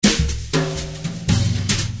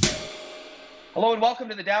Hello and welcome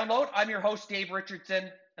to the download. I'm your host, Dave Richardson.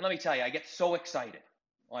 And let me tell you, I get so excited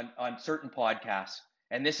on certain podcasts.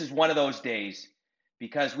 And this is one of those days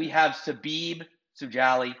because we have Sabib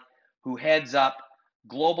Sujali, who heads up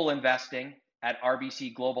global investing at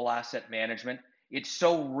RBC Global Asset Management. It's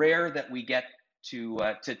so rare that we get to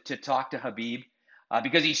talk to Habib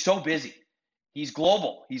because he's so busy. He's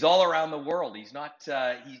global. He's all around the world. He's not.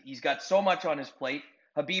 He's got so much on his plate.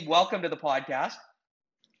 Habib, welcome to the podcast.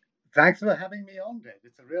 Thanks for having me on, Dave.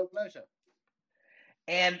 It's a real pleasure.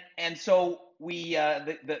 And so we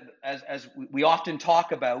as we often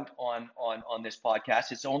talk about on this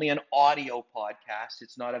podcast, it's only an audio podcast.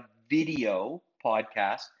 It's not a video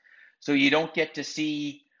podcast, so you don't get to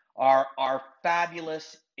see our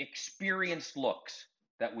fabulous experienced looks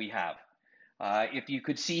that we have. If you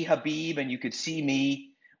could see Habib and you could see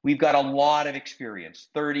me, we've got a lot of experience,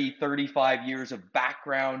 30, 35 years of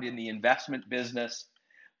background in the investment business,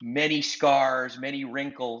 many scars, many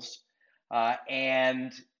wrinkles.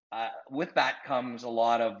 And with that comes a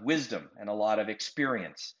lot of wisdom and a lot of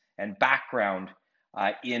experience and background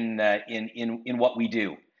in what we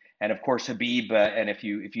do. And of course, Habib. And if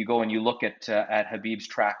you go and you look at Habib's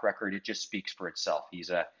track record, it just speaks for itself. He's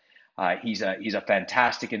a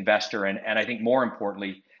fantastic investor, and I think more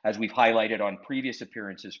importantly, as we've highlighted on previous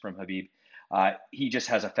appearances from Habib, he just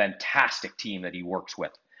has a fantastic team that he works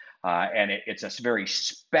with, and it's a very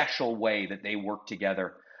special way that they work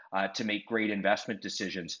together to make great investment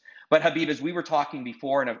decisions. But Habib, as we were talking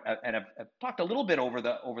before, and I've talked a little bit over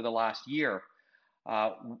the last year,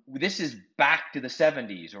 uh, this is back to the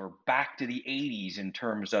 70s or back to the 80s in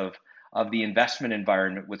terms of the investment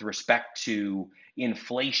environment with respect to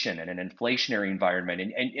inflation and an inflationary environment.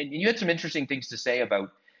 And you had some interesting things to say about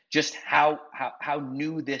just how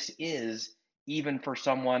new this is, even for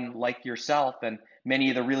someone like yourself and many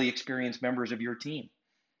of the really experienced members of your team.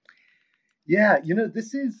 Yeah,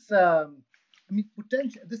 this is,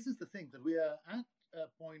 potential. This is the thing that we are at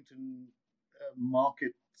a point in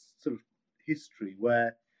market sort of history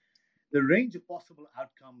where the range of possible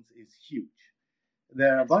outcomes is huge.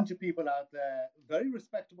 There are a bunch of people out there, very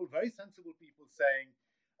respectable, very sensible people saying,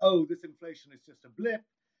 oh, this inflation is just a blip.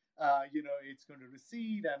 It's going to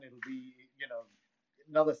recede and it'll be,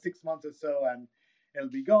 another 6 months or so and it'll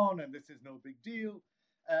be gone and this is no big deal.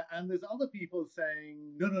 And there's other people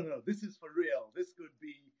saying, no, no, no, this is for real.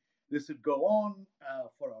 This would go on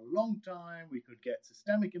for a long time. We could get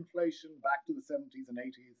systemic inflation back to the 70s and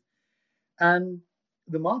 80s. And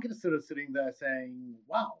the market is sort of sitting there saying,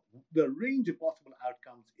 wow, the range of possible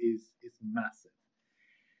outcomes is massive.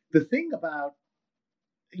 The thing about,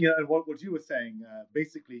 and what you were saying,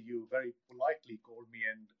 basically, you very politely called me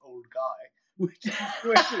an old guy, which is,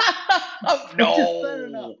 which is, which is fair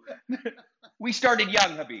enough. No, we started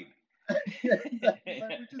young, Habib. Yeah, exactly,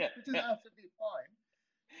 but which is absolutely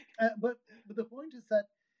fine. But the point is that,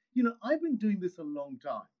 I've been doing this a long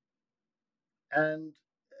time. And,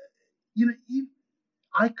 you know,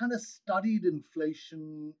 I kind of studied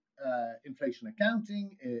inflation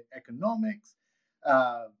accounting, economics,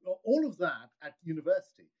 all of that at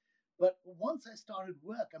university. But once I started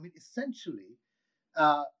work, essentially,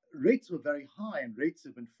 uh, rates were very high, and rates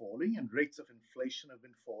have been falling, and rates of inflation have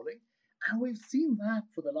been falling, and we've seen that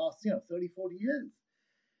for the last 30, 40 years.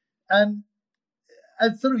 And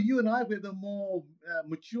sort of you and I, were the more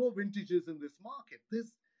mature vintages in this market.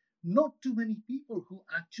 There's not too many people who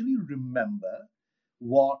actually remember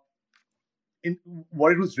what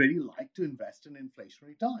what it was really like to invest in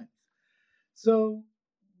inflationary times. So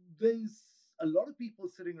there's a lot of people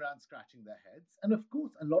sitting around scratching their heads, and of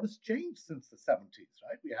course, a lot has changed since the 70s.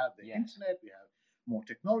 Right? We have the Yes. internet, we have more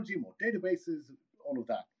technology, more databases, all of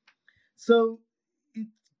that. So it,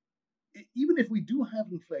 even if we do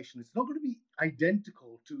have inflation, it's not going to be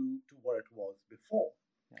identical to what it was before.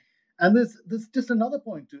 Yeah. And there's just another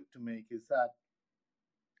point to make is that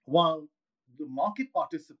while the market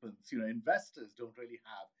participants, investors don't really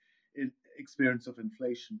have experience of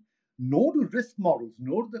inflation, nor do risk models,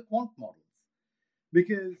 nor do the quant models,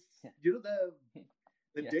 because the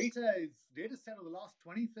Yes. data set of the last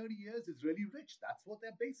 20, 30 years is really rich. That's what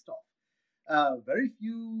they're based off. Very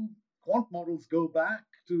few quant models go back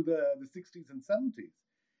to the 60s and 70s.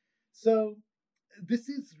 So this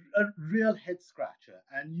is a real head scratcher,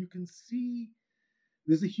 and you can see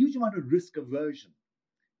there's a huge amount of risk aversion.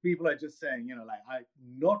 People are just saying, like, I'm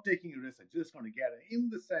not taking a risk. I'm just going to get it in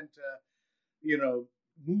the center,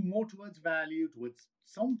 move more towards value, towards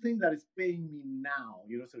something that is paying me now,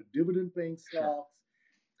 so dividend paying Sure. stocks.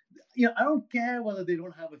 I don't care whether they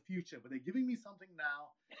don't have a future, but they're giving me something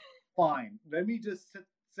now. Fine. Let me just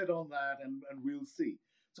sit on that and we'll see.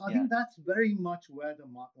 So I Yeah. think that's very much where the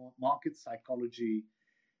market psychology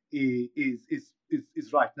is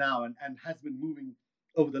right now, and has been moving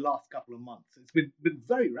over the last couple of months. It's been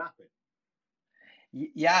very rapid.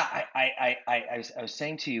 Yeah, I was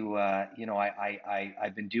saying to you,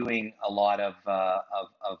 I've been doing a lot of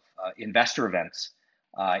investor events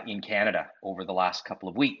in Canada over the last couple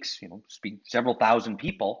of weeks. Speak several thousand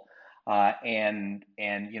people, and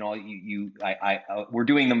we're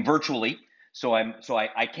doing them virtually. So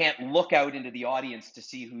I can't look out into the audience to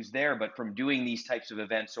see who's there, but from doing these types of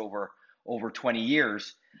events over 20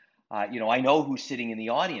 years, I know who's sitting in the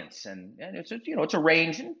audience, and it's a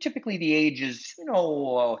range, and typically the age is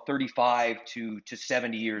 35 to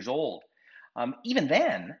 70 years old. Even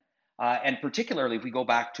then, and particularly if we go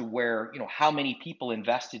back to where how many people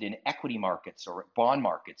invested in equity markets or bond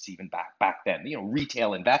markets even back then,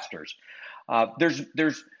 retail investors.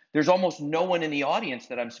 There's almost no one in the audience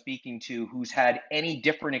that I'm speaking to who's had any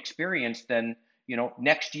different experience than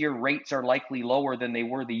next year rates are likely lower than they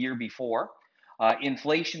were the year before.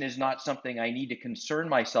 Inflation is not something I need to concern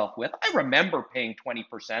myself with. I remember paying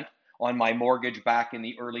 20% on my mortgage back in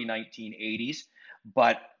the early 1980s,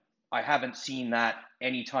 but I haven't seen that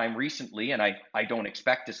anytime recently, and I don't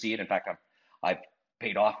expect to see it. In fact, I've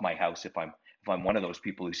paid off my house if I'm one of those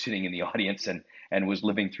people who's sitting in the audience and was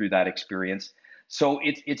living through that experience. So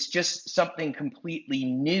it's just something completely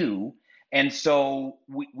new. And so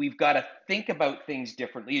we've got to think about things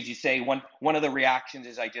differently. As you say, one of the reactions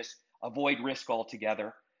is I just avoid risk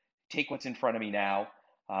altogether, take what's in front of me now,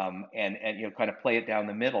 and kind of play it down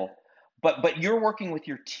the middle. But you're working with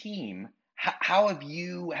your team. How have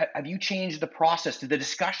you changed the process? Do the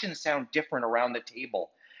discussions sound different around the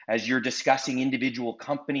table as you're discussing individual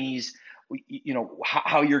companies?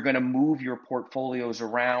 How you're going to move your portfolios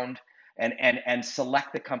around and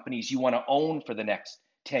select the companies you want to own for the next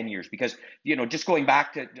 10 years, because just going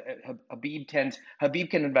back to Habib can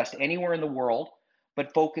invest anywhere in the world,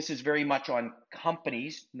 but focuses very much on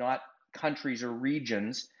companies, not countries or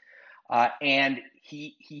regions. And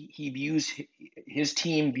he views his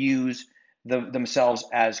team views themselves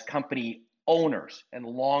as company owners and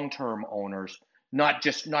long-term owners, not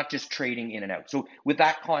just trading in and out. So with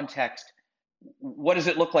that context, what does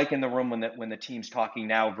it look like in the room when the team's talking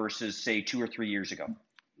now versus say 2 or 3 years ago?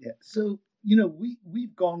 Yeah. So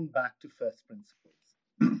we've gone back to first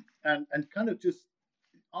principles and kind of just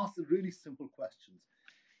ask the really simple questions.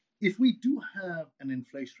 If we do have an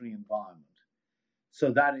inflationary environment,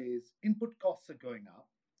 so that is input costs are going up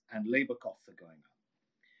and labor costs are going up,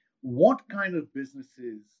 what kind of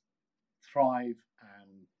businesses thrive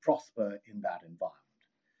and prosper in that environment?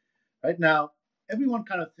 Right now, everyone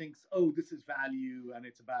kind of thinks, oh, this is value, and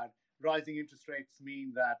it's about rising interest rates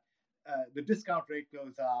mean that the discount rate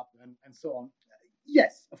goes up, and so on.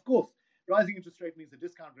 Yes, of course, rising interest rate means the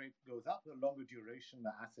discount rate goes up. The longer duration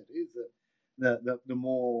the asset is, the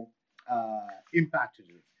more impacted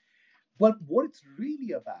it is. But what it's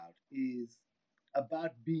really about is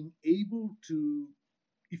about being able to,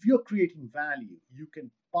 if you're creating value, you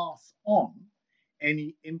can pass on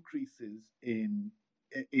any increases in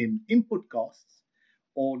input costs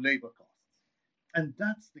or labor costs. And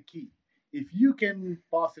that's the key. If you can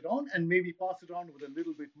pass it on and maybe pass it on with a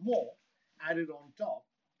little bit more added on top,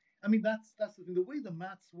 I mean, that's the thing. The way the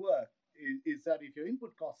maths work is that if your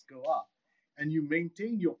input costs go up and you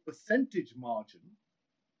maintain your percentage margin,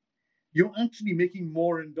 you're actually making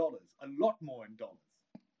more in dollars, a lot more in dollars,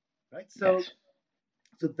 right? Yes.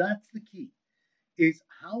 So that's the key, is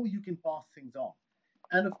how you can pass things on.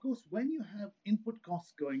 And of course, when you have input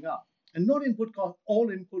costs going up, and not input costs, all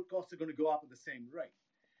input costs are going to go up at the same rate.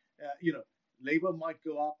 Labor might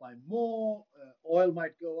go up by more, oil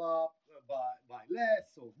might go up by less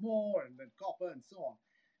or more, and then copper and so on.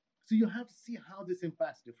 So you have to see how this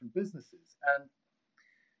impacts different businesses. And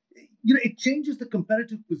it changes the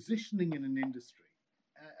competitive positioning in an industry.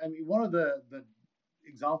 I mean, one of the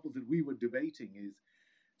examples that we were debating is,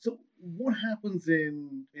 so what happens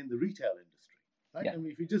in the retail industry, right? Yeah. I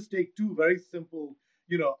mean, if you just take two very simple,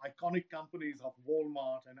 iconic companies of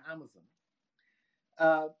Walmart and Amazon,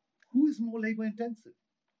 who is more labor intensive?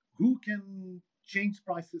 Who can change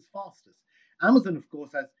prices fastest? Amazon, of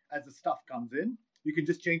course, as the stuff comes in, you can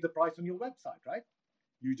just change the price on your website, right?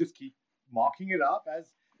 You just keep marking it up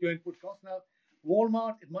as your input cost. Now,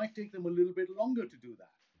 Walmart, it might take them a little bit longer to do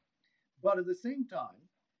that. But at the same time,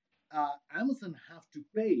 Amazon have to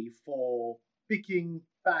pay for picking,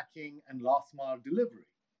 packing, and last mile delivery.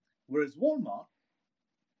 Whereas Walmart,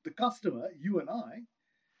 the customer, you and I,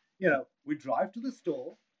 we drive to the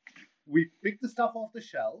store, we pick the stuff off the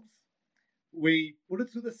shelves, we put it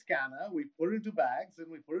through the scanner, we put it into bags,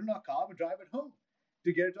 and we put it in our car, we drive it home.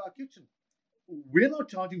 to get to our kitchen. We're not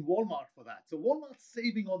charging Walmart for that. So Walmart's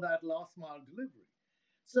saving on that last mile delivery.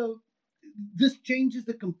 So this changes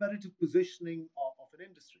the competitive positioning of an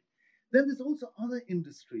industry. Then there's also other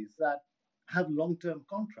industries that have long-term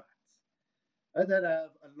contracts, that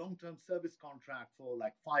have a long-term service contract for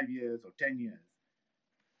like 5 years or 10 years.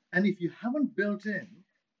 And if you haven't built in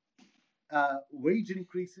wage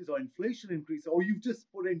increases or inflation increases, or you've just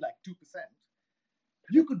put in like 2%,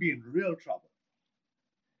 you could be in real trouble,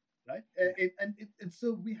 right? And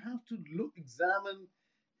so we have to examine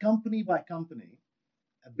company by company,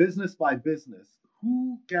 business by business,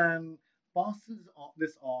 who can pass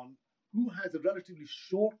this on, who has a relatively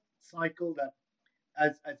short cycle that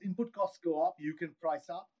as input costs go up, you can price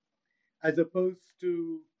up, as opposed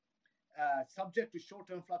to subject to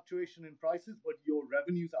short-term fluctuation in prices, but your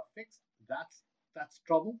revenues are fixed. That's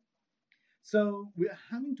trouble. So we're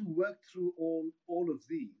having to work through all of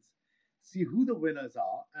these, see who the winners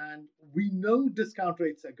are, and we know discount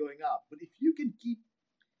rates are going up. But if you can keep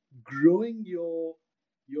growing your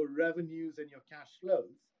revenues and your cash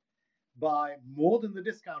flows by more than the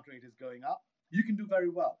discount rate is going up, you can do very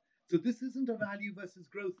well. So this isn't a value versus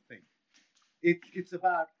growth thing. It's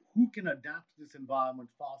about who can adapt to this environment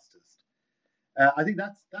fastest. I think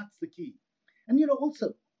that's the key. And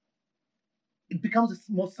also it becomes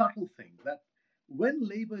a more subtle thing that when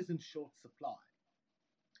labor is in short supply,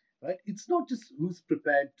 right? It's not just who's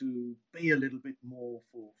prepared to pay a little bit more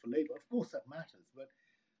for labor. Of course, that matters, but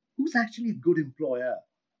who's actually a good employer?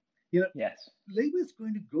 Yes. Labor is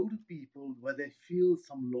going to go to people where they feel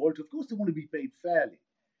some loyalty. Of course, they want to be paid fairly,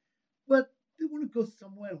 but they want to go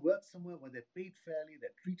somewhere and work somewhere where they're paid fairly,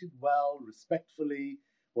 they're treated well, respectfully,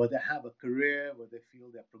 where they have a career, where they feel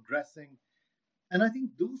they're progressing. And I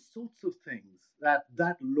think those sorts of things, that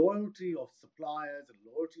loyalty of suppliers and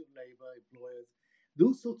loyalty of labor employers,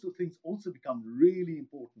 those sorts of things also become really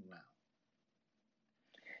important now.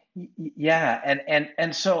 Yeah,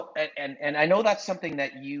 and so and I know that's something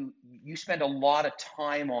that you spend a lot of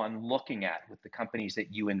time on looking at with the companies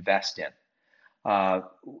that you invest in. Uh,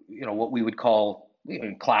 what we would call,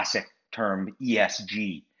 classic term,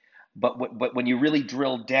 ESG. But when you really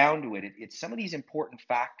drill down to it, it's some of these important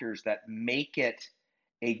factors that make it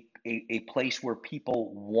a place where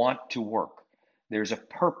people want to work. There's a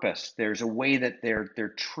purpose. There's a way that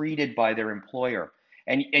they're treated by their employer.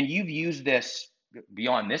 And you've used this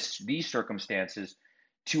beyond these circumstances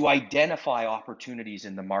to identify opportunities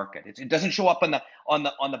in the market. It doesn't show up on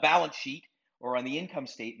the balance sheet or on the income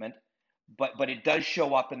statement, but it does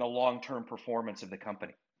show up in the long-term performance of the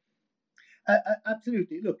company.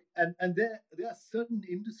 Absolutely. Look, and there are certain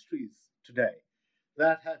industries today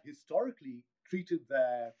that have historically treated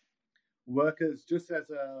their workers just as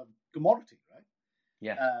a commodity, right?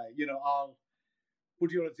 Yeah. I'll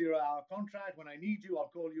put you on a 0-hour contract. When I need you, I'll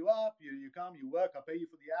call you up. You come, you work, I'll pay you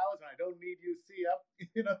for the hours. When I don't need you, see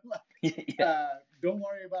ya. Don't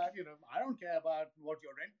worry about, I don't care about what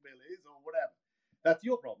your rent bill is or whatever. That's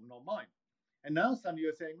your problem, not mine. And now suddenly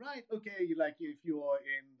you're saying, right, okay, like if you're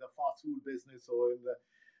in the fast food business or in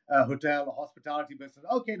the hotel or hospitality business,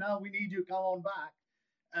 okay, now we need you, come on back.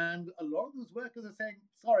 And a lot of those workers are saying,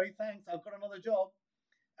 sorry, thanks, I've got another job.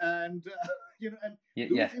 And, and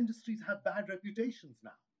those industries have bad reputations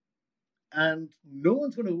now. And no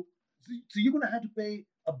one's going to, so you're going to have to pay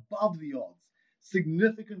above the odds,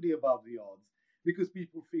 significantly above the odds, because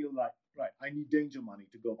people feel like, right, I need danger money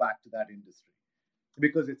to go back to that industry.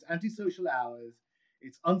 Because it's antisocial hours,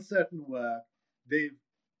 it's uncertain work. They've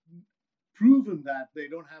proven that they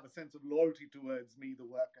don't have a sense of loyalty towards me, the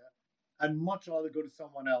worker, and much rather go to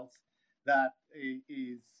someone else that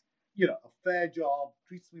is, a fair job,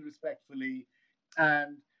 treats me respectfully,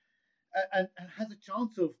 and has a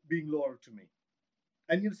chance of being loyal to me.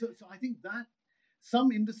 And so I think that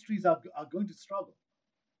some industries are going to struggle.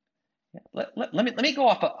 Let me go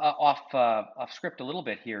off script a little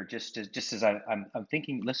bit here, just as I'm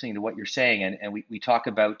thinking, listening to what you're saying, and we talk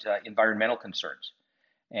about environmental concerns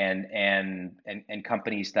and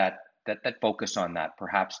companies that focus on that.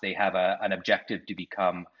 Perhaps they have an objective to be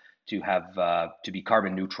carbon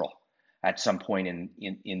neutral at some point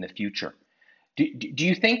in the future. Do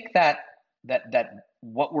you think that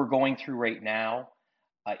what we're going through right now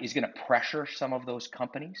is going to pressure some of those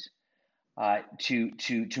companies to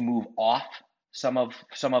move off some of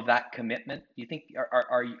that commitment? Do you think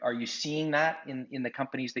are you seeing that in the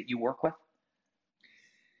companies that you work with?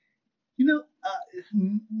 No,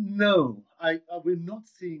 we're not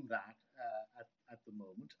seeing that at the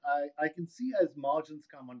moment. I can see as margins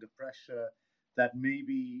come under pressure that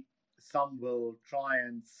maybe some will try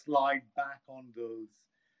and slide back on those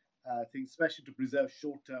things, especially to preserve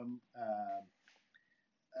short-term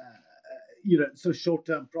so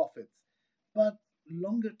short-term profits. But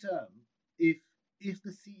longer term, if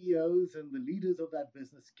the CEOs and the leaders of that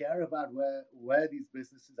business care about where these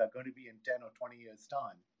businesses are going to be in 10 or 20 years'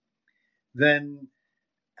 time, then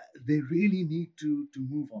they really need to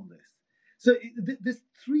move on this. So there's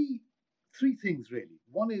three things really.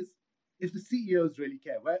 One is, if the CEOs really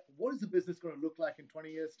care, what is the business going to look like in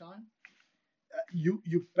 20 years' time?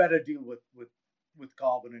 You better deal with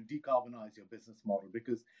carbon and decarbonize your business model,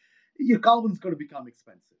 because your carbon's going to become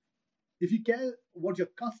expensive. If you care what your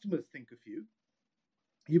customers think of you,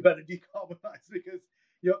 you better decarbonize, because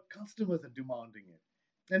your customers are demanding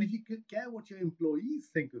it. And if you care what your employees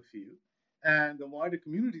think of you and the wider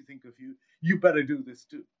community think of you, you better do this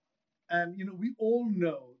too. And we all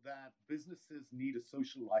know that businesses need a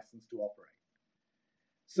social license to operate.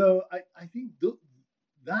 So I think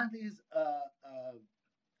that is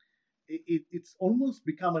it's almost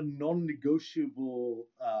become a non-negotiable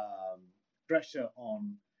pressure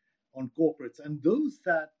on corporates, and those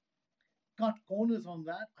that cut corners on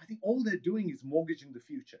that, I think all they're doing is mortgaging the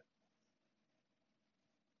future.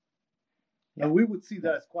 Yeah. And we would see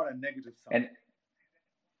that as quite a negative sign.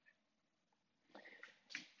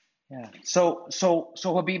 So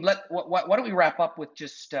Habib, why don't we wrap up with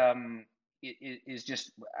just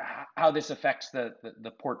just how this affects the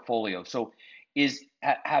portfolio. So has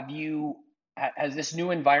this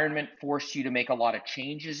new environment forced you to make a lot of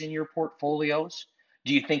changes in your portfolios?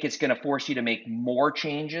 Do you think it's going to force you to make more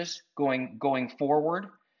changes going forward?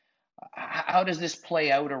 How does this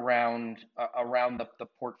play out around the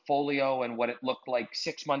portfolio, and what it looked like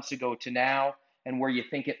 6 months ago to now, and where you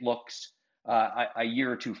think it looks a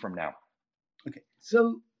year or two from now? Okay,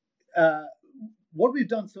 so what we've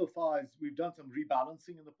done so far is we've done some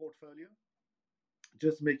rebalancing in the portfolio,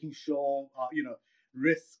 just making sure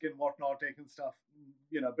risk and whatnot, taking stuff,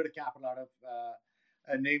 a bit of capital out of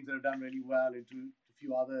names that have done really well into a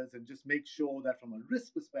few others, and just make sure that from a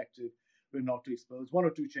risk perspective, we're not too exposed. One or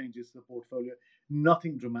two changes to the portfolio,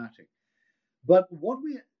 nothing dramatic. But what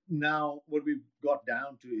we've got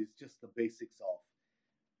down to is just the basics of,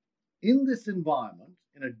 in this environment,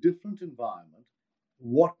 in a different environment,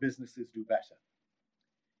 what businesses do better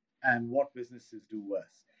and what businesses do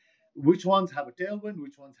worse. Which ones have a tailwind,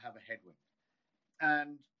 which ones have a headwind.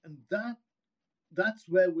 And that's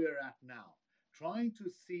where we're at now, trying to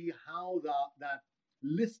see how that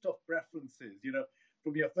list of preferences,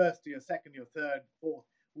 from your first to your second, your third, fourth,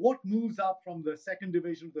 what moves up from the second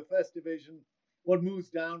division to the first division, what moves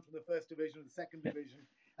down from the first division to the second division,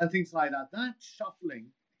 and things like that. That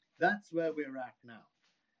shuffling, that's where we're at now,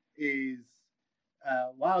 is,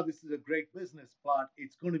 wow, this is a great business, but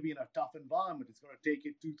it's going to be in a tough environment. It's going to take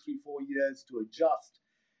it 2, 3, 4 years to adjust.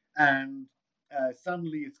 And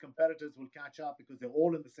suddenly its competitors will catch up because they're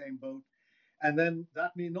all in the same boat. And then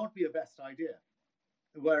that may not be a best idea.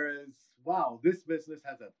 Whereas, wow, this business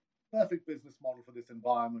has a perfect business model for this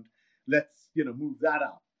environment. Let's, move that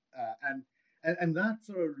up. And that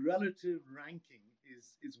sort of relative ranking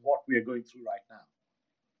is what we are going through right now.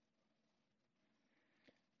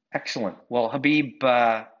 Excellent. Well, Habib,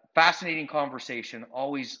 fascinating conversation.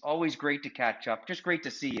 Always great to catch up. Just great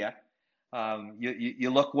to see you.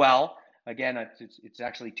 You look well. Again, it's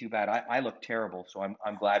actually too bad. I look terrible, so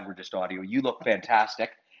I'm glad we're just audio. You look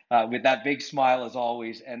fantastic, with that big smile as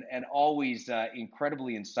always, and always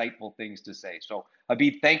incredibly insightful things to say. So,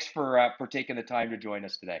 Habib, thanks for taking the time to join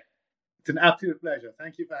us today. It's an absolute pleasure.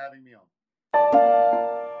 Thank you for having me on.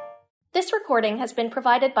 This recording has been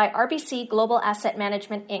provided by RBC Global Asset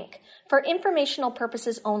Management, Inc. for informational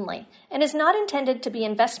purposes only and is not intended to be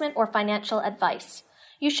investment or financial advice.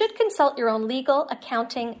 You should consult your own legal,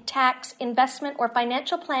 accounting, tax, investment, or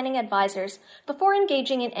financial planning advisors before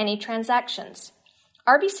engaging in any transactions.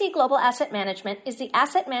 RBC Global Asset Management is the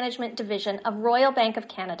asset management division of Royal Bank of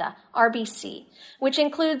Canada, RBC, which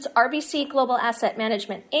includes RBC Global Asset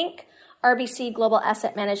Management, Inc., RBC Global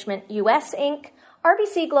Asset Management US, Inc.,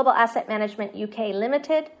 RBC Global Asset Management UK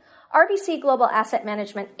Limited, RBC Global Asset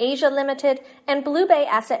Management Asia Limited, and Blue Bay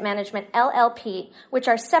Asset Management LLP, which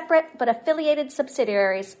are separate but affiliated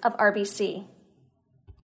subsidiaries of RBC.